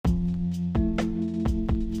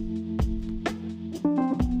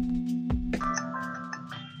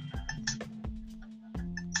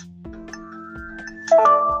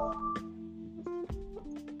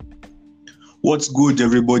What's good,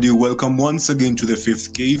 everybody? Welcome once again to the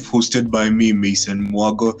Fifth Cave, hosted by me, Mason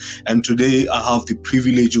Mwago. And today I have the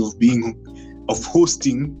privilege of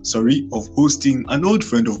hosting an old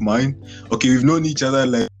friend of mine. Okay, we've known each other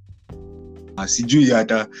like sijui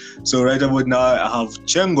yata. So right about now I have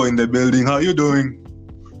Chengo in the building. How are you doing?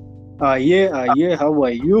 Yeah. How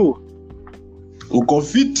are you? Uko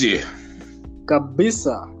fiti?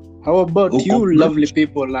 Kabisa. How about you, lovely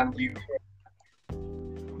people, and you?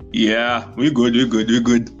 Yeah, we're good.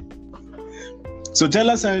 So tell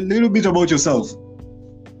us a little bit about yourself.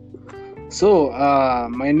 So,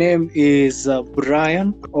 my name is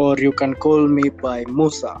Brian, or you can call me by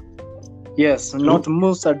Musa. Yes, not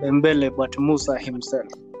Musa Dembele, but Musa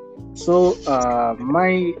himself. So,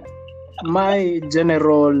 my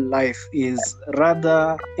general life is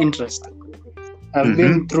rather interesting. I've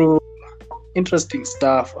been through interesting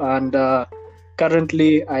stuff, and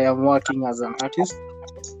currently I am working as an artist.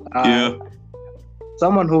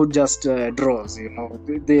 Someone who just draws,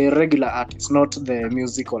 the regular artist, not the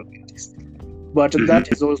musical artist. But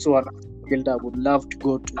that is also an field I would love to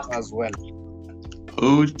go to as well.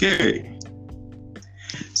 Okay.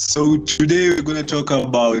 So today we're going to talk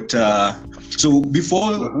about. So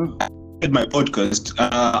before I did my podcast,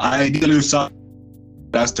 I did a little research,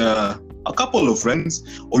 asked a couple of friends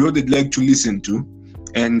although they'd like to listen to,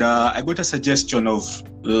 and I got a suggestion of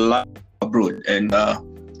life abroad, and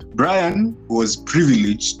Brian was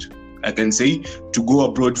privileged, I can say, to go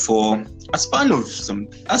abroad for a small span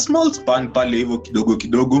pale hivyo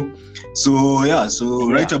kidogo. So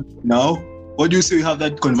right about now, what do you say we have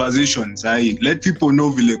that conversation? Let people know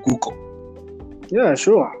vile kuko. Yeah,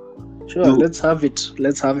 sure. So, let's have it.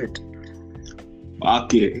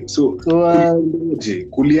 Okay. So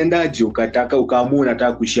kuliendaje ukaamua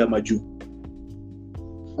unataka kuishia majuu?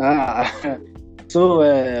 So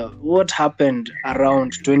what happened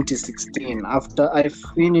around 2016 after I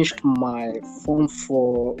finished my form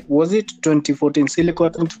 4? Was it 2014? Silikuwa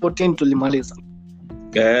 2014 tulimaliza.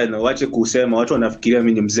 No, wache kusema watu wanafikiria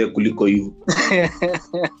mimi ni mzee kuliko hivyo.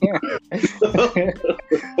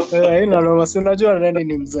 No, unajua nani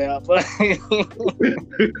ni mzee hapa.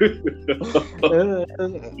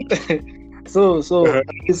 So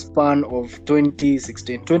this span of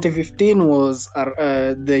 2016, 2015 was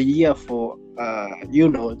the year for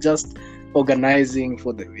just organizing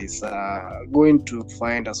for the visa, going to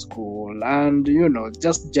find a school, and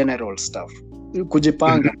just general stuff.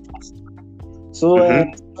 Kujipanga. So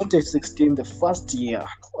 2016, the first year,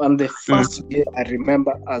 and the first year I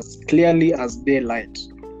remember as clearly as daylight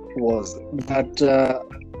was that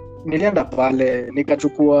nilienda pale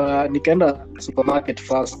nikaenda supermarket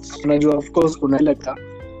first. Unajua, of course kuna ile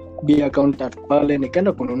beer counter pale,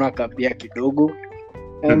 nikaenda kununua beer kidogo.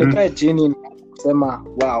 Nikae chini kusema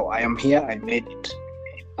wow, I am here, I made it.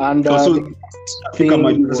 And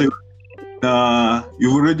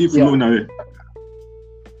you've already flown away.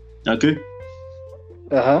 Okay.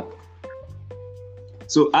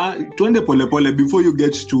 So tuende pole before you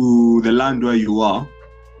get to the land where you are.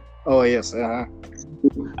 Oh yes.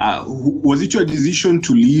 Was it your decision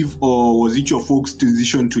to leave, or was it your folks'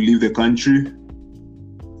 decision to leave the country?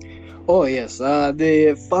 Oh yes,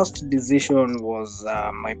 the first decision was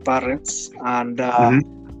my parents, and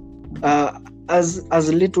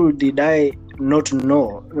as little did I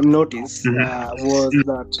notice was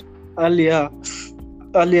that earlier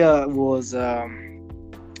was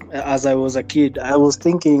as I was a kid, I was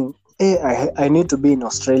thinking, hey, I need to be in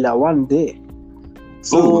Australia one day.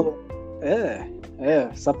 So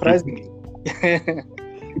surprisingly.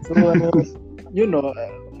 So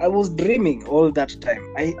I was dreaming all that time.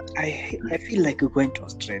 I feel like we're going to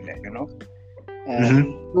Australia,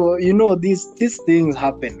 So these things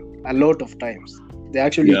happen a lot of times. They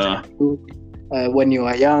actually tell you when you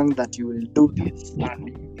are young that you will do this, and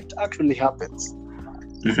it actually happens.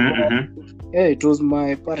 It was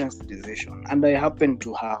my parents' decision, and I happened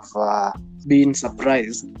to have been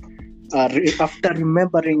surprised after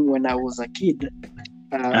remembering when I was a kid.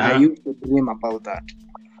 I used to dream about that.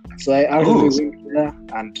 So I actually went there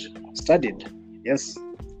and studied. Yes.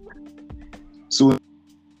 So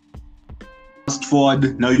fast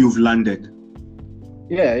forward, now you've landed.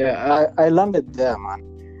 Yeah. I landed there, man.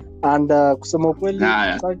 And kusema kweli,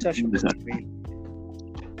 culture shock is real.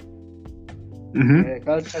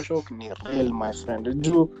 Culture shock is real, my friend.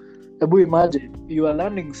 Ebu imagine you are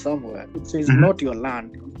landing somewhere. It says not your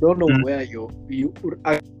land. You don't know where you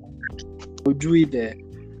the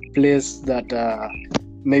place that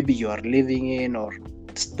maybe you are living in, or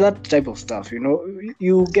that type of stuff.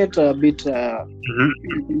 You get a bit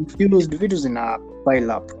confused. Videos in a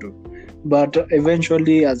pile up too. But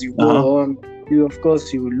eventually, as you go on, you of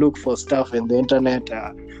course you look for stuff in the internet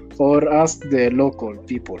or ask the local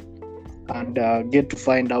people and get to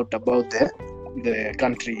find out about the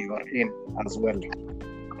country you are in as well.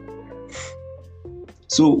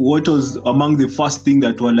 So what was among the first thing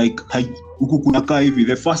that were like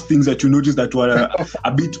the first things that you noticed that were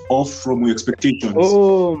a bit off from your expectations?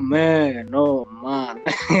 Oh man.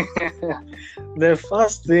 The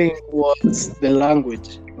first thing was the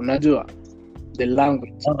language. Unajua the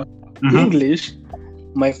language. English,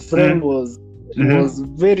 my friend was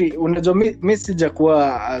very, unajua mi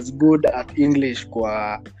sijakuwa as good at English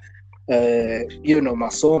kwa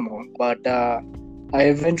masomo, but I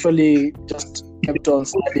eventually just kept on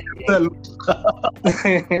studying.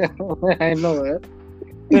 I know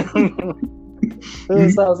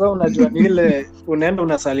sasa unajua ni ile unaenda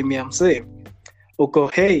unasalimia msee uko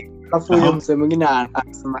hey, alafu huyo msee mwingine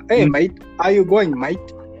anasema hey mate, are you going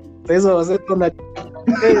mate? Sasa wazee tuna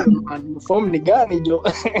hey man, form ni gani jo?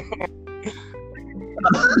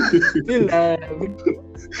 Bila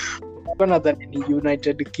that in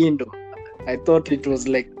United Kingdom I thought it was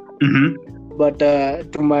like but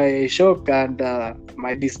to my shock and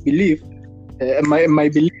my disbelief, my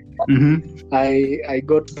belief, I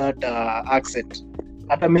got that accent.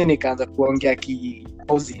 Hata mimi nikaanza kuongea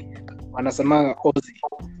ki-Aussie. Wanasema Aussie.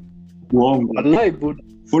 Wow. Wallahi bud.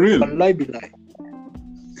 For real? Wallahi billahi.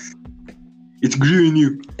 It grew in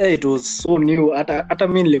you. It was so new. Hata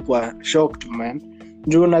mimi nilikuwa shocked man.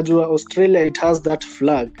 Juu unajua Australia it has that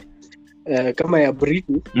flag kama ya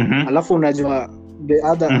Britain. Alafu unajua the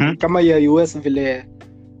other kama ya US vile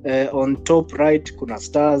on top right kuna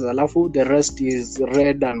stars, alafu the rest is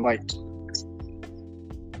red and white.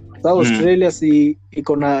 So Australia si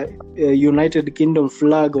iko na United Kingdom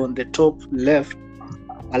flag on the top left,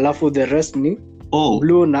 alafu the rest ni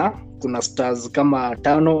blue na kuna stars kama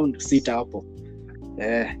 5-6 hapo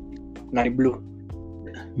na ni blue.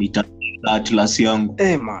 Nita atlas yangu.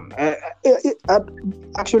 Man,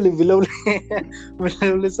 actually vile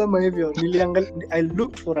ulisema hivyo niliangalia, I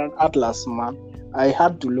looked for an atlas man. I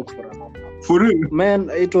had to look for an atlas. For real? Man,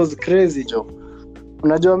 it was crazy job.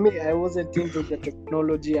 Unajua me, I wasn't into the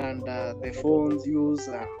technology and the phones use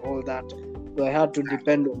and all that, so I had to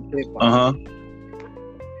depend on paper.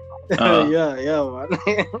 Yeah man.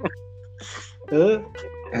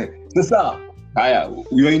 Sasa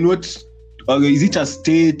you are in what? Is it a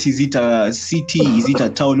state? Is it a city? Is it a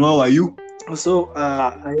town? How are you? So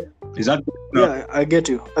is that? Yeah, I get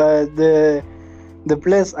you. The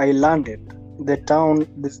place I landed,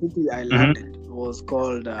 the city I landed was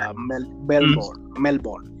called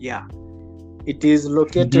Melbourne. Yeah, it is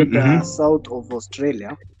located south of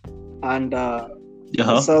Australia and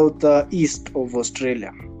southeast of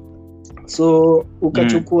Australia. So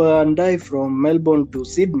ukachukua ndai from Melbourne to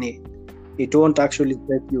Sydney, it won't actually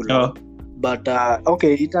take you long. But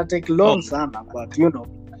okay, it'll take long sana, but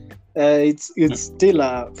it's still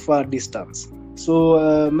a far distance.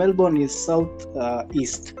 So Melbourne is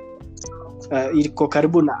southeast. Iko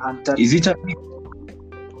karibu na Antarctica.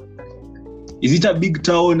 Is it a big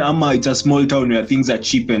town ama it's a small town where things are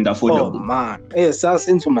cheap and affordable? Oh man. So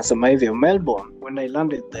since umesema hivyo, Melbourne, when I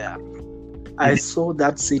landed there, I saw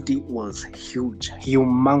that city was huge,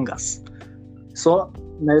 humongous. So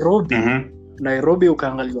Nairobi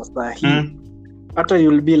ukaangalia saa hii hata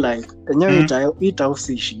you'll be like enyewe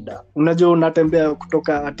itausi shida. Unajua unatembea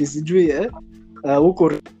kutoka ati sijui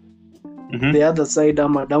huko the other side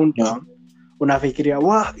ama downtown, unafikiria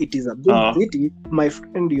wow, it is a big city. My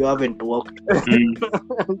friend, you haven't walked.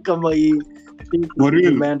 Kama hii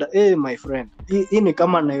umeenda my friend, hii ni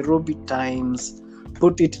kama Nairobi times,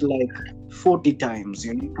 put it like 40 times,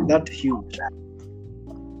 that huge.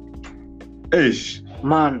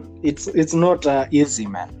 Man, it's not easy,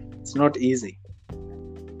 man. It's not easy.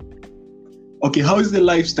 Okay, how is the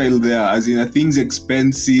lifestyle there? As in, are things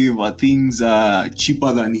expensive? Are things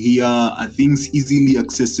cheaper than here? Are things easily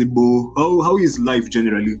accessible? How is life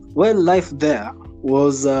generally? Well, life there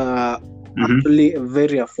was actually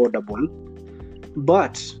very affordable,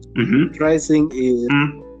 but pricing is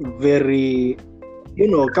very,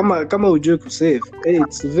 kama ujue kusave,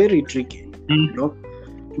 it's very tricky,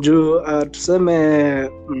 juu tuseme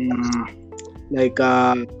like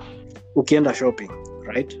ukienda shopping,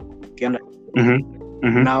 right? Ukienda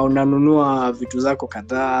na unanunua vitu zako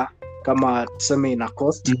kadhaa, kama tuseme ina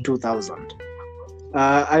cost 2,000.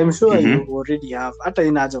 I'm sure you already have, hata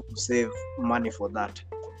inaja kusave money for that.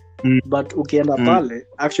 But ukienda pale,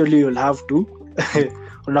 actually you'll have to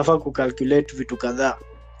unafaa kucalculate vitu kadhaa.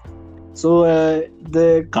 So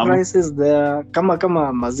the prices there,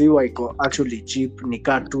 kama maziwa iko actually cheap, ni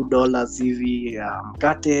ka $2 hivi,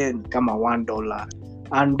 mkate ni kama $1,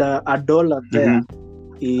 and a dollar there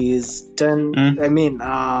is 10. I mean,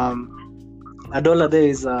 a dollar there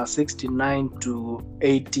is 69 to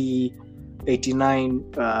 89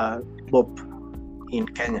 bob in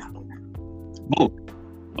Kenya.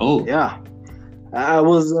 Oh. Yeah. I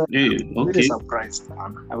was very Okay. surprised,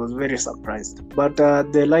 man. I was very surprised. But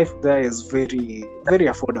the life there is very, very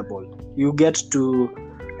affordable. You get to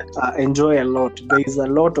enjoy a lot. There is a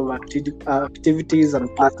lot of activities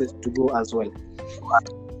and places to go as well.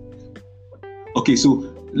 Okay, so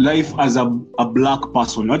life as a black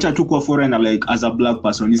person, not a tukwa foreigner, like as a black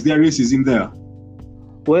person, is there racism there?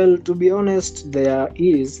 Well, to be honest, there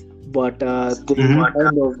is, but they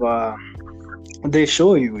kind of they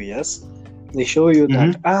show you, yes, they show you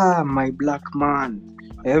that my black man,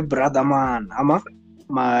 brother man,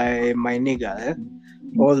 my nigga,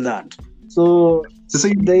 all that. So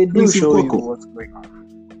they do show you what's going on.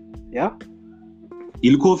 Yeah.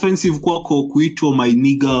 Ilikuwa offensive kwako kuitwa my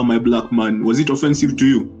nigga, my black man. Was it offensive to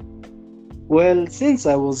you? Well, since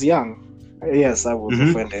I was young, yes, I was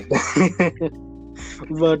offended.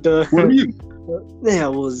 But I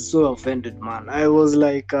was so offended, man. I was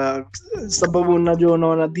like, sababu unajua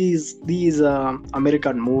unaona these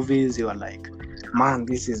American movies, you are like, man,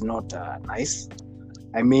 this is not nice.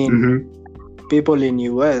 I mean, people in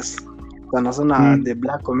US, the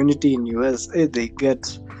black community in US, they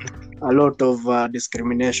get a lot of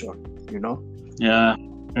discrimination, you know. Yeah.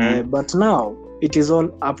 But now it is all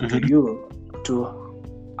up to you to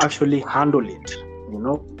actually handle it, you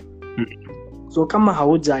know. So kama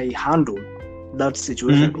haujai handle that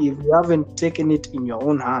situation, if you haven't taken it in your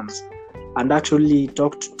own hands and actually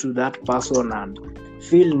talked to that person and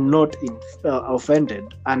feel not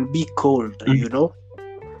offended and be cold, you know,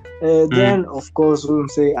 then of course we'll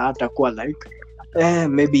say atakuwa like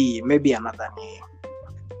maybe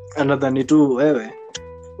another ni tu wewe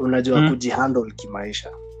unajua kujihandle kimaisha,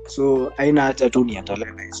 so aina haja tu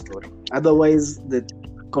niendelee na story. Otherwise the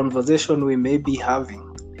conversation we may be having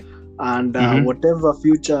and whatever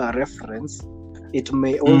future reference it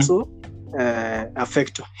may also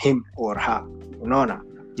affect him or her, unaona.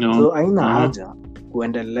 So aina haja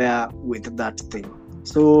kuendelea with that thing.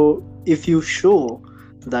 So if you show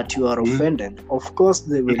that you are offended, of course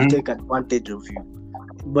they will take advantage of you.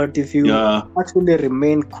 But if you actually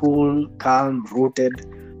remain cool, calm, rooted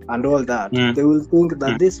and all that, they will think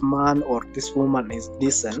that this man or this woman is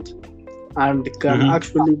decent and can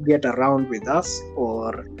actually get around with us,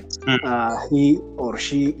 or he or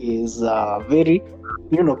she is very,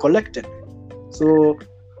 collected. So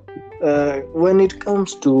when it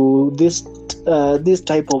comes to this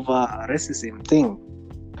type of racism thing,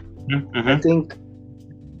 I think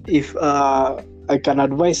if I can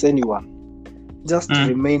advise anyone, just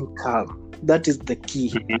remain calm. That is the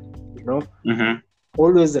key, you know.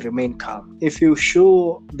 Always remain calm. If you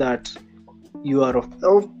show that you are,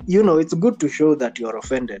 it's good to show that you are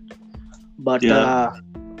offended, but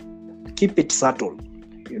keep it subtle,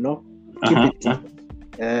 you know. Keep it.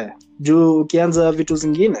 Juu ukianza vitu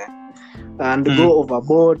zingine and go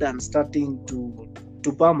overboard and starting to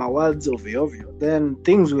palm words ovyo, then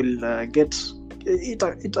things will get it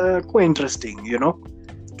quite interesting, you know.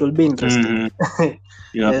 It will be interesting.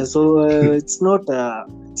 So it's not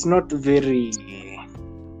very,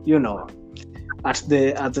 at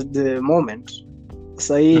the moment,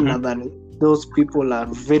 say nadhani those people are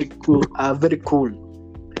very cool.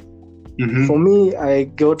 For me, I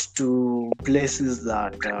got to places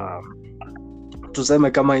that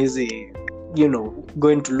tuseme kama hizi,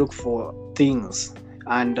 going to look for things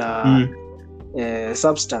and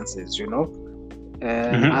substances,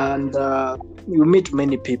 and you meet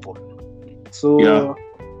many people. So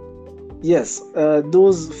yes,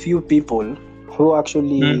 those few people who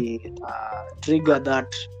actually trigger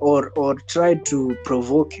that or try to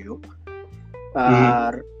provoke you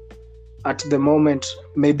are at the moment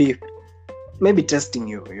maybe testing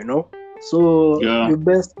you, so you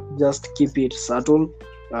best just keep it subtle,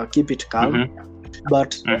 keep it calm.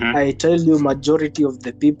 But I tell you, majority of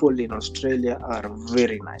the people in Australia are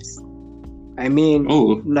very nice. I mean,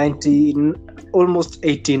 90, almost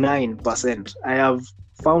 89%. I have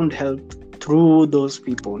found help through those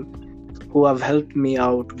people who have helped me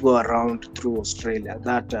out go around through Australia,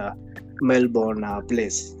 that Melbourne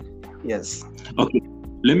place. Yes. Okay,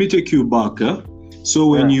 let me take you back. So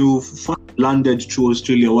when you first landed to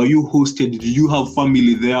Australia, were you hosted? Did you have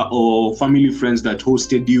family there or family friends that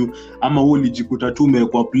hosted you? Ama ulijikuta tu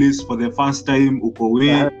umekuwa place for the first time, uko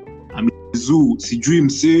we zoo sijui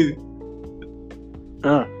mse.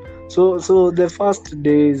 So the first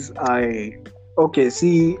days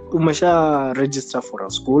umesha register for a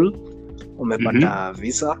school, umepata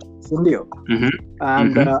visa, Sindio? Mhm.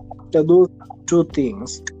 And after those two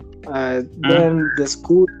things, then the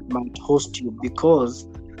school might host you, because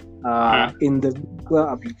in the visa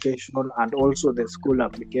application and also the school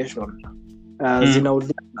application,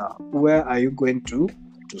 zinauliza where are you going to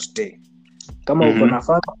stay. Kama uko na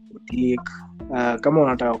family utik, kama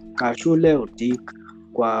unataka kukaa shule utik,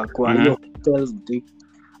 kwa hiyo hotels utik,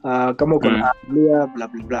 kama uko na familia blah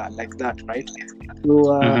blah blah, like that, right?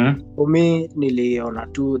 So for me niliona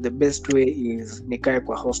tu the best way is nikae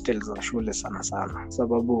kwa hostels za shule sana sana,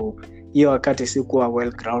 sababu hiyo wakati sikuwa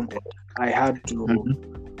well grounded. I had to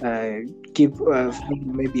keep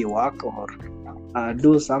maybe work or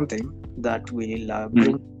do something that will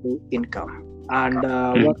bring income, and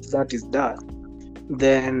once that is done,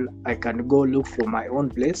 then I can go look for my own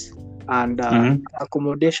place. And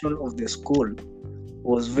accommodation of the school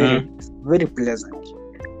was very very pleasant.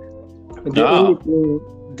 The only thing,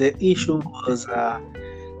 the issue was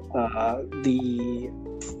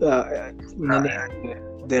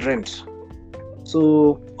the rent.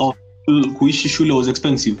 So kuishi shule was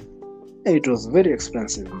expensive. It was very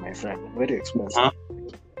expensive, my friend, very expensive.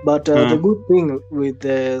 But the good thing with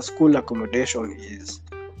the school accommodation is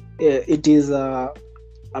it is a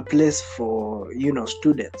place for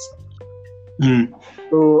students.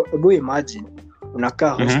 So go imagine unakaa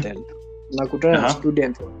hostel, unakutana na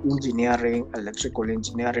student engineering, electrical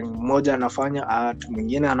engineering, mmoja anafanya art,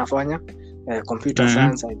 mwingine anafanya computer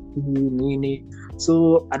science, IT, nini.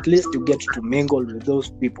 So at least you get to mingle with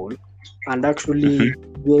those people and actually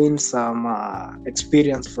gain some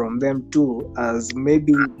experience from them too, as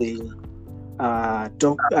maybe they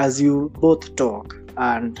talk, as you both talk,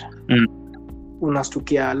 and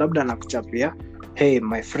unastukia labda nakuchapia, hey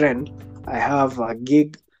my friend, I have a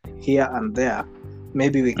gig here and there,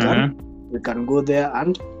 maybe we can go there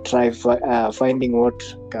and try finding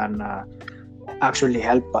what can actually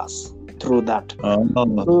help us through that.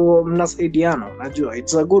 So mnasaidiana, najua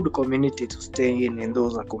it's a good community to stay in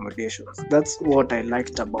those accommodations. That's what I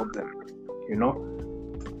liked about them,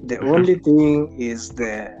 the only thing is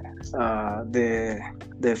the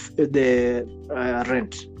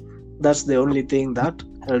rent. That's the only thing that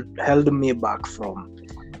held me back from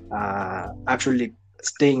actually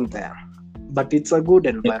staying there, but it's a good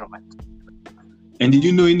environment. And did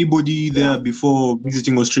you know anybody there before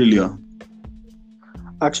visiting Australia?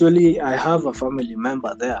 Actually, I have a family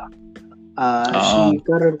member there. She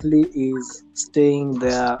currently is staying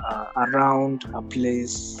there around a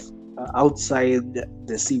place outside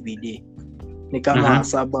the CBD. Ni kama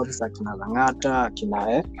suburbs akina Langata,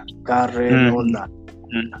 akina Karen, all that.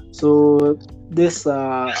 So this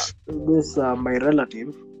my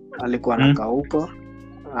relative alikuwa anakaa huko,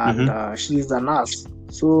 and she's a nurse.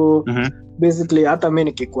 So basically hata mimi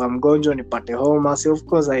nikikuwa mgonjwa nipate homa, so of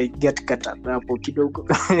course I get catered hapo kidogo.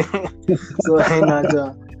 So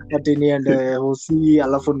hainaja ati niende hosi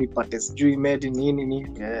alafu nipate sijui med nini.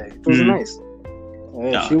 It was nice.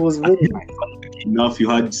 She was very nice. Enough, you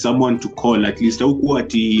had someone to call at least.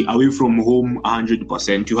 Away from home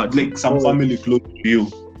 100%. You had like some family close to you.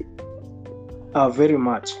 Very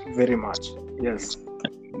much. Yes.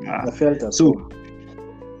 I felt that. So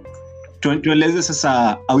tueleze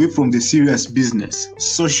sasa, away from the serious business,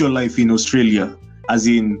 social life in Australia, as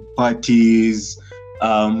in parties,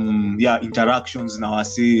 interactions. Now I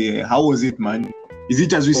say, how was it, man? Is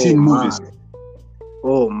it as we see in movies?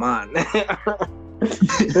 Oh man.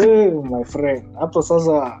 Hey, my friend. Hapo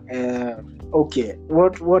sasa, okay.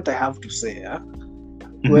 What I have to say,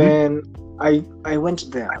 when I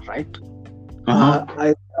went there, right?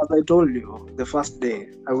 As I told you, the first day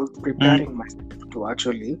I was preparing myself to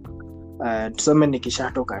actually tuseme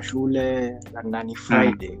nikishatoka shule na ni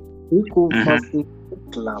Friday huku first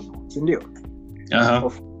club, si ndio?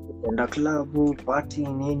 Enda club, party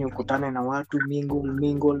nini, ukutane na watu,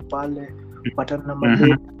 mingle pale, patana na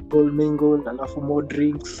mingle, alafu more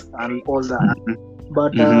drinks and all that.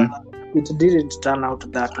 But it didn't turn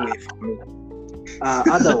out that way for me.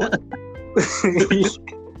 Otherwise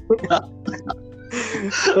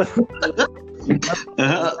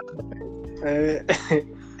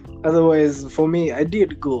otherwise for me, I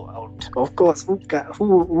did go out. Of course,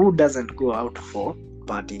 who doesn't go out for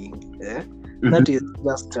partying? That is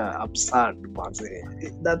just absurd, but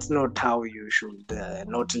that's not how you should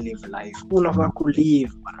not live life. Unafaa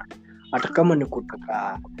kulive bana. Hata kama ni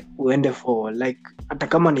kutoka uende for like, hata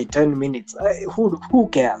kama ni 10 minutes, who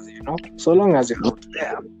cares, so long as you're out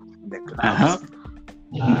there the class,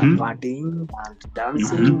 partying and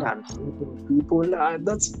dancing and meeting people,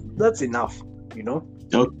 that's enough,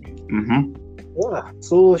 Okay. Yeah,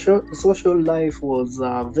 so social life was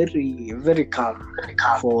very very calm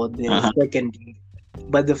for the second day.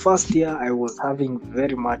 but the first year I was having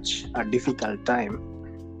very much a difficult time.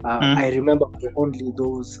 I remember for only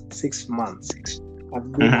those 6 months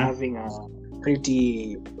I've been having a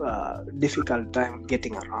pretty difficult time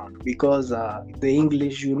getting around, because the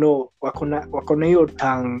English, wakona hiyo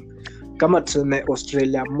tongue kama tuseme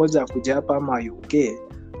Australia mmoja kuja hapa ama UK,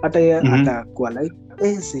 hata yeye atakuwa like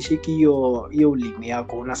sishiki hiyo ulimi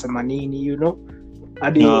yako, unasema nini,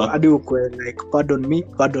 hadi ukwe like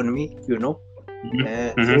pardon me,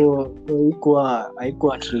 so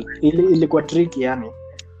haikuwa trick, ilikuwa trick yani,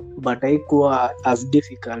 but haikuwa as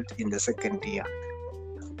difficult in the second year.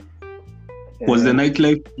 Was the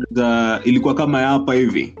nightlife ilikuwa kama hapa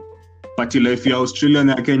hivi? Party life ya Australia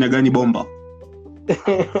na Kenya gani bomba?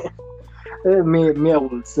 Me I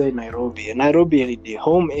would say Nairobi any day,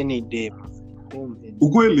 home any day.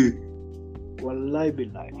 Ukweli? Wallahi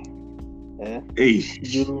billahi.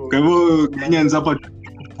 Kwa hivyo Kenyans hapa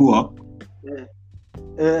poa.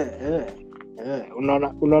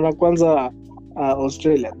 Unaona kwanza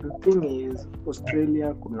Australia. The thing is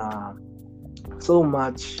Australia kuna so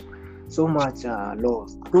much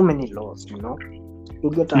laws, too many laws, to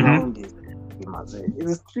get around it.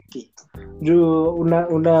 It's tricky.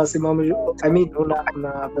 Unasimama,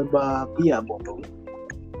 unabeba pia bottle.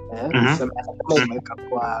 Kama umeweka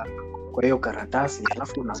kwa hiyo karatasi,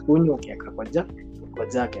 alafu unakunywa ukiweka kwa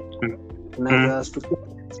jacket. Unaweza stukia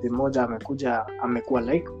mmoja amekuwa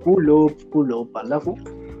like pull up, alafu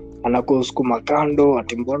anakusukuma kando,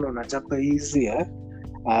 ati mbona unachapa hizi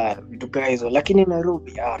vitu kama hizo. Lakini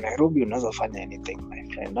Nairobi unaweza fanya anything my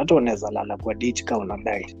friend, hata unaweza lala kwa ditch kama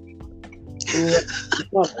unadai.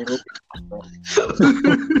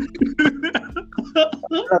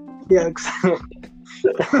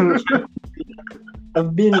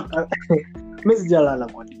 I've been Miss Jalala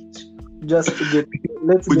kwa ditch just to get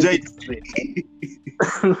it straight.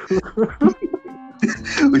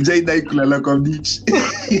 Ujaidai kulala kwa beach.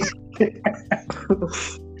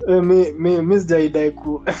 Miss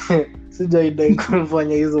sijaidai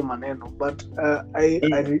kufanya hizo maneno, but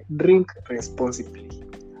I drink responsibly.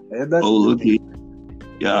 That's okay.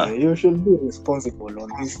 Yeah. You should be responsible on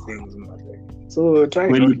these things, man. So try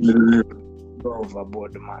not to go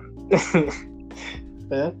overboard, man.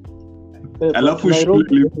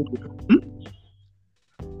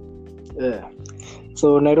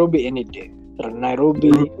 So Nairobi any day.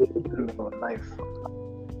 Nairobi life.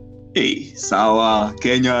 Hey, sawa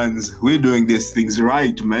Kenyans, we're doing these things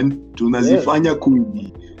right, man. Tunazifanya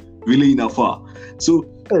kweli vile inafaa. So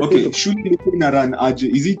okay, shule ilikuwa ina run aje?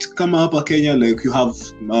 Is it kama hapa Kenya like you have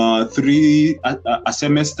 3 a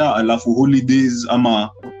semester alafu holidays, ama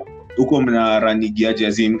uko mna running aje,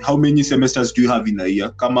 as in how many semesters do you have in a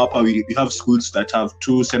year? Kama hapa we have schools that have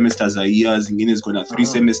 2 semesters a year, zingine ziko na 3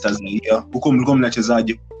 semesters a year. Uko mlikuwa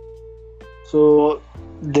mnachezaje? So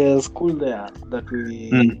the school there that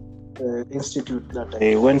we institute that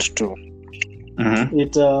I went to,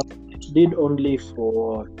 it did only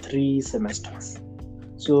for 3 semesters.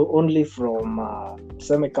 So only from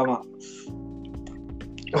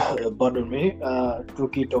pardon me,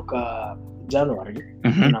 tukitoka January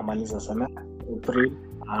tunamaliza semester April,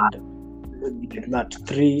 and that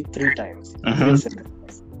 3 times 3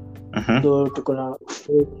 semesters. So tukona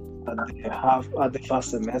at the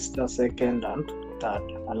first semester, second and third,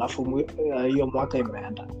 alafu hiyo mwaka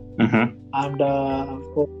imeenda. And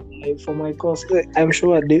for my course, I'm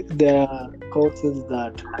sure there are courses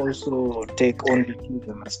that also take only 2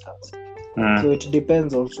 semesters. So it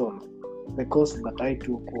depends also. The course that I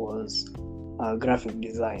took was graphic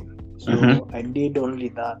design. So I did only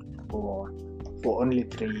that for only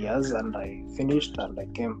 3 years, and I finished and I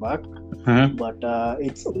came back. But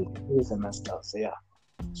it's only 2 semesters, yeah.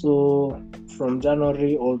 So from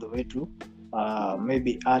January all the way to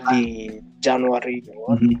maybe early January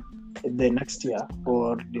or the next year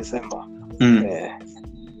or December.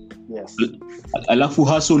 Yes. Alafu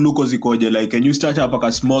hustle luko zikoje? Like, can you start up like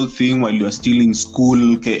a small thing while you're still in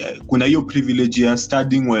school? Kuna hiyo privilege ya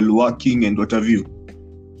studying while working and what have you?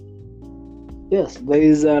 Yes, there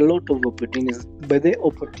is a lot of opportunities, but the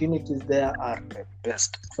opportunities there are the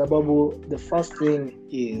best. Sababu, the first thing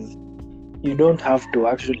is you don't have to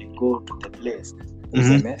actually go to the place.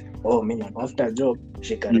 Mimi natafuta a job,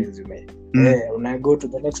 shika resume. When I go to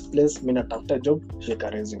the next place, mimi natafuta job, shika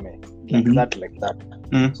resume. Like that.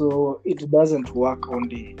 So it doesn't work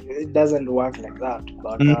like that,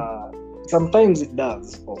 but sometimes it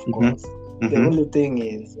does, of course. The only thing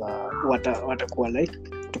is watakuwa like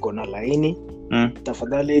tuko na laini,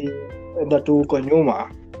 tafadhali enda tu uko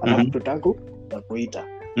nyuma, alafu tutakuita.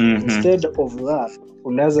 Instead of that,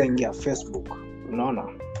 unaweza ingia Facebook. Unaona?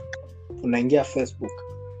 Unaingia Facebook,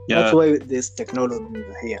 That's why this technology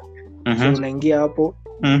is here. So unaingia hapo,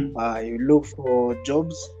 you look for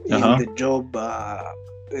jobs in the job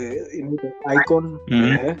in the icon.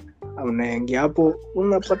 Unaingia hapo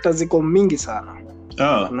unapata ziko mingi sana.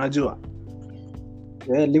 Unajua.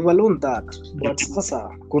 Leave alone that. But sasa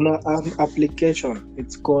kuna an application,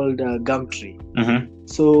 it's called Gumtree.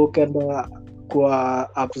 So kenda kwa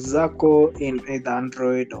apps zako in either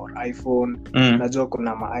Android or iPhone. Najua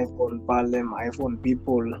kuna ma-iPhone pale, ma-iPhone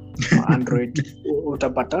people, ma-Android.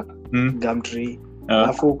 Utapata Gumtree.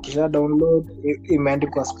 Alafu ukisha download,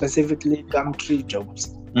 imeandikwa specifically Gumtree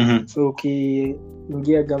jobs. So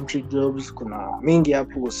ukiingia Gumtree jobs, kuna mingi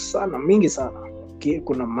hapo sana, mingi sana.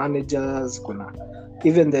 Kuna managers, kuna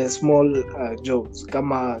even the small jobs.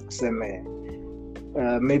 Kama tuseme,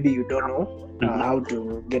 maybe you don't know how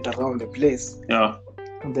to get around the place.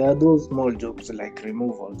 There are those small jobs like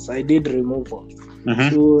removals. I did removals.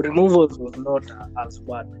 So removals was not as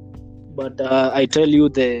bad, but I tell you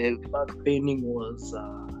the back paining was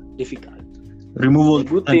difficult. Removals. The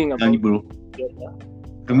good thing about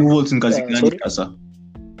removals in kazi gani sasa?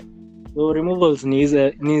 So removals ni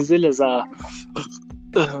zile za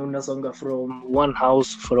unasonga from one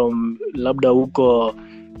house from labda huko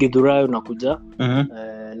Githurai unakuja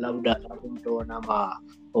labda mto ama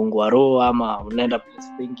Ongwaro ama unaenda place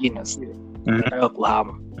pengine sio unataka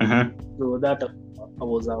kuhama. So that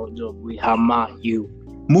was our job. We hammer you.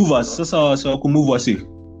 Movers. Sasa so kumove wasi.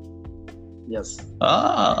 Yes. So,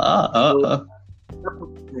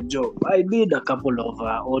 the job. I did a couple of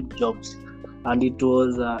odd jobs, and it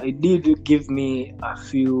did give me a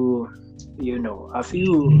few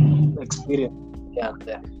experience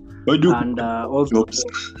there. And also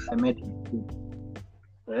I met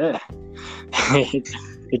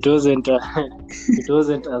it wasn't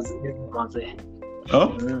as easy.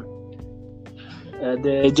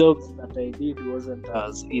 The jobs that I did wasn't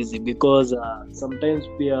as easy because sometimes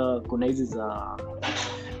pia kuna hizi za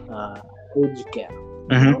age care.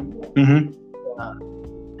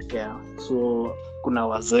 Care. So kuna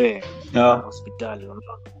wazee hospitali.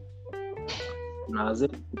 Kuna wazee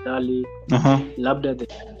hospitali labda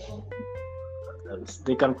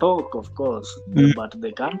they can talk of course, but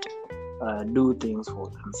they can't do things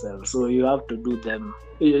for themselves. So you have to do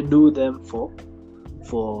them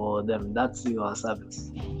for them. That's your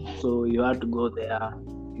service. So you have to go there,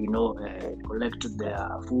 collect their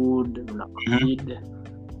food, feed,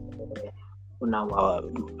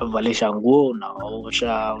 unawavalisha nguo,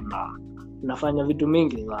 unawaosha, unafanya vitu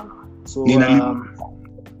mingi sana. So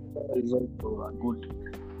it's also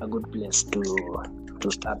a good place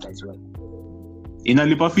to start as well.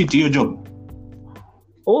 Inalipa fiti hiyo job?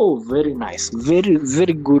 Oh, very nice, very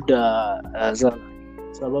very good.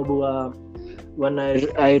 Sababu when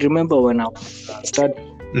I remember when I was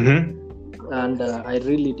studying, and I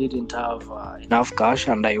really didn't have enough cash,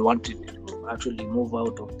 and I wanted to actually move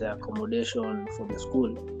out of the accommodation for the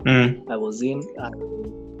school I was in. I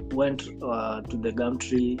went to the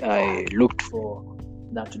Gumtree. I looked for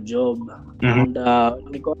that job, and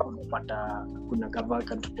nikapata kuna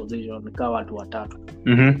vacant position kwa watu watatu.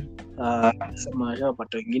 Sema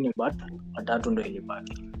shapata wengine but watatu ndio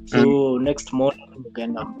ilibaki. So next morning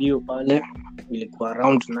nikaenda mbio pale, ilikuwa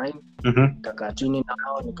around 9. Nikakaa chini na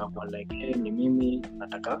hao nikakuwa like hey, ni mimi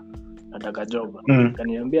nataka job.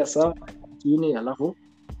 Kaniambia sawa chini, alafu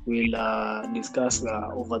we'll discuss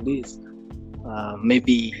over this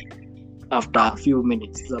maybe after a few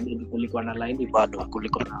minutes. Sababu kulikuwa na line bado,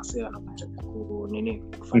 kulikuwa na sasa na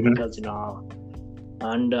kufanya kazi na wao.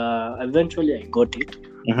 And eventually I got it.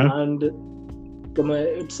 And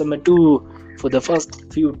tuseme tu for the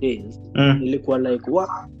first few days nilikuwa like wow,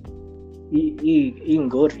 hii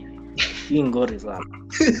ngori sana.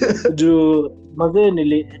 Juu mazee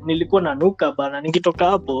nilikuwa nanuka bana nikitoka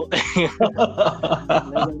hapo.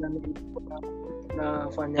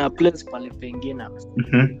 Nafanya place pale pengine.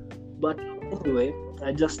 But anyway,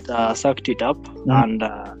 I just sucked it up and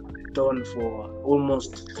went on for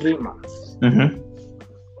almost 3 months.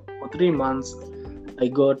 For 3 months, I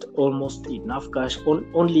got almost enough cash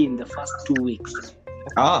only in the first 2 weeks.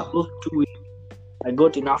 Those 2 weeks, I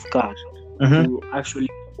got enough cash to actually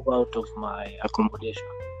move out of my accommodation.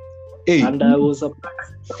 Hey. And I was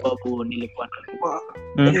surprised sababu nilikuwa nalipwa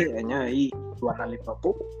hii wanalipa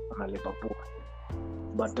poa.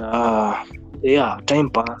 But time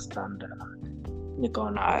passed and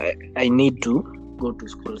nikaona I need to go to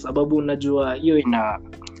school. Sababu unajua hiyo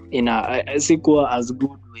ina sikuwa as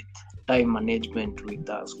good with time management with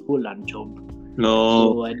school and job.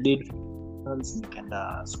 So I did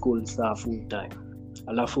nikaenda school full time.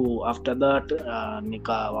 Alafu after that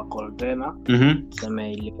nikawa call tena. Sema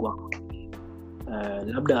ilikuwa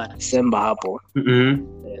labda December hapo. Mm-hmm.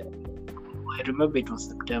 I remember it was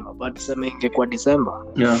September, but sema ingekuwa December,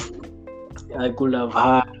 Yeah. I could have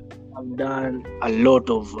done a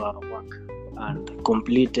lot of work and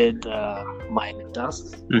completed my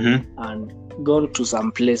tasks and gone to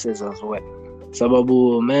some places as well.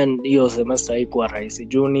 Sababu man, hiyo semester haikuwa rahisi.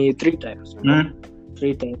 Juni 3 times, you know?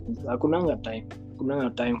 3 times. Hakunanga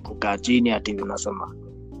time kukaa chini ati unasema,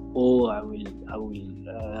 oh, I will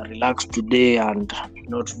relax today and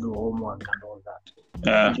not do homework and all that.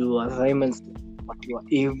 Do assignments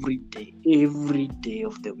every day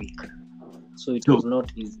of the week. So it was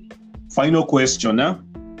not easy. Final question,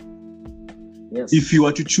 Yes. If you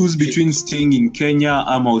were to choose between staying in Kenya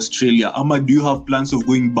or Australia, do you have plans of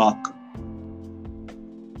going back?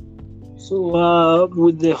 So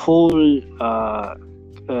with the whole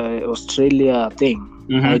Australia thing,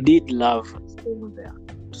 I did love staying there.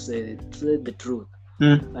 To say the truth,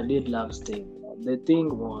 I did love staying there. The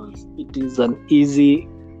thing was, it is an easy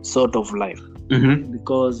sort of life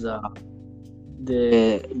because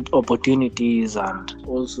the opportunities and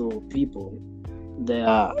also people,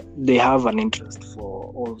 they have an interest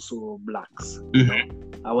for also blacks.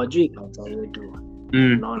 Hawajui culture yetu,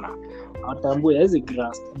 unaona, hawatambui as a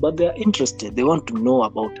grass, but they are interested. They want to know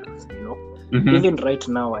about us, you know. Even right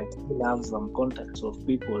now, I still have some contacts of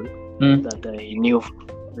people that I knew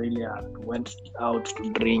really went out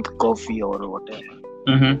to drink coffee or whatever.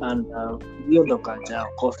 And hiyo ndo culture yao,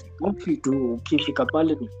 coffee tu, ukifika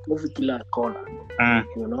pale ni coffee kila kona,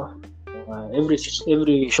 you know.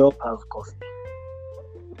 Every shop has coffee.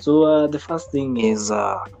 So the first thing is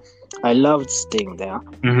I loved staying there.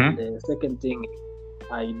 The second thing,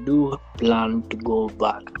 I do plan to go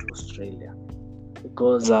back to Australia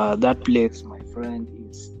because that place, my friend,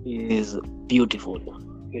 is beautiful,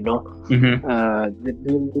 you know. The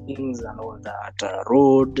buildings and all that,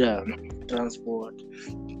 road, transport,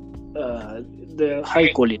 the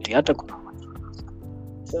high quality. Hata kuna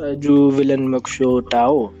juu vile nimekushow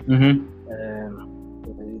tao,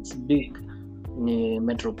 it's big, ni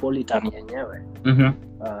metropolitan yenyewe.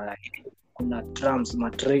 Kuna trams,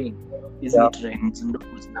 matrain, hizi trains ndogo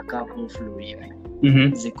zinakaa flow hivi,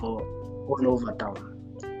 ziko all over town.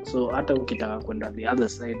 So hata ukitaka kwenda the other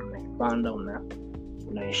side, unaipanda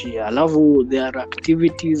unaishia. Alafu there are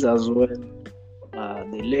activities as well.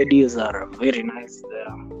 The ladies are very nice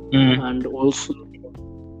there, and also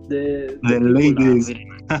the ladies are very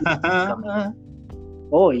nice.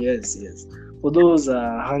 Oh yes, for those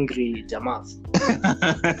hungry jamas,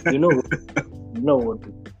 you know what to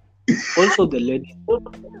do. Also the ladies,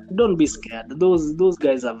 don't be scared. Those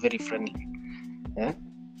guys are very friendly.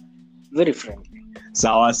 Very friendly.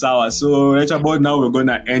 Sawa. So right about now, we're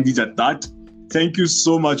gonna end it at that. Thank you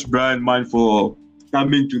so much, Brian, man, for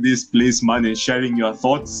coming to this place, man, and sharing your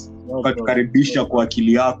thoughts. Kukaribisha kwa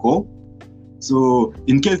akili yako. So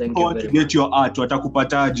in case you want to get your art,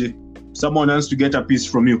 watakupataje? Someone wants to get a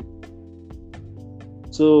piece from you.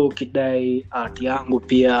 So kidai art yangu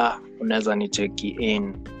pia unaweza nicheki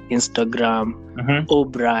in Instagram,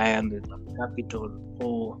 O'Brien with a capital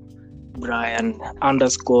O, Brian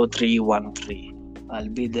 _313. I'll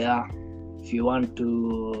be there. If you want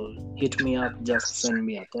to hit me up, just send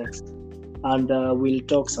me a text and we'll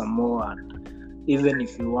talk some more, and even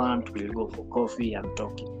if you want, we'll go for coffee and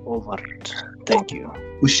talk over it. Thank you.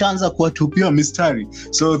 Ushaanza kuwatupia mistari.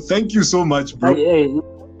 So thank you so much, bro. Hey.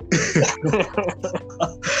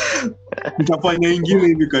 Tutafanya ingine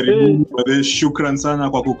hivi karibuni. Shukran sana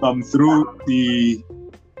kwa come through.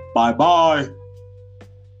 Bye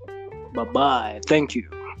bye. Thank you.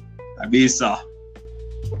 Kabisa.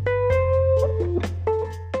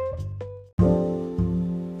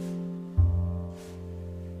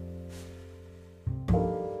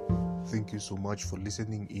 Thank you so much for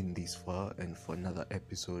listening in this far, and for another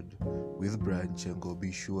episode with Brian Chengo,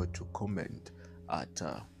 be sure to comment at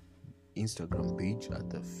Instagram page at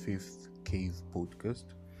the 5th Cave Podcast,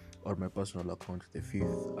 or my personal account, the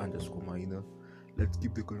 5th_Maina. Let's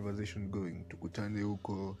keep the conversation going. Tukutane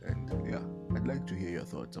huko, and I'd like to hear your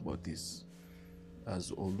thoughts about this.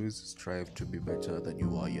 As always, strive to be better than you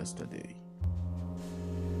were yesterday.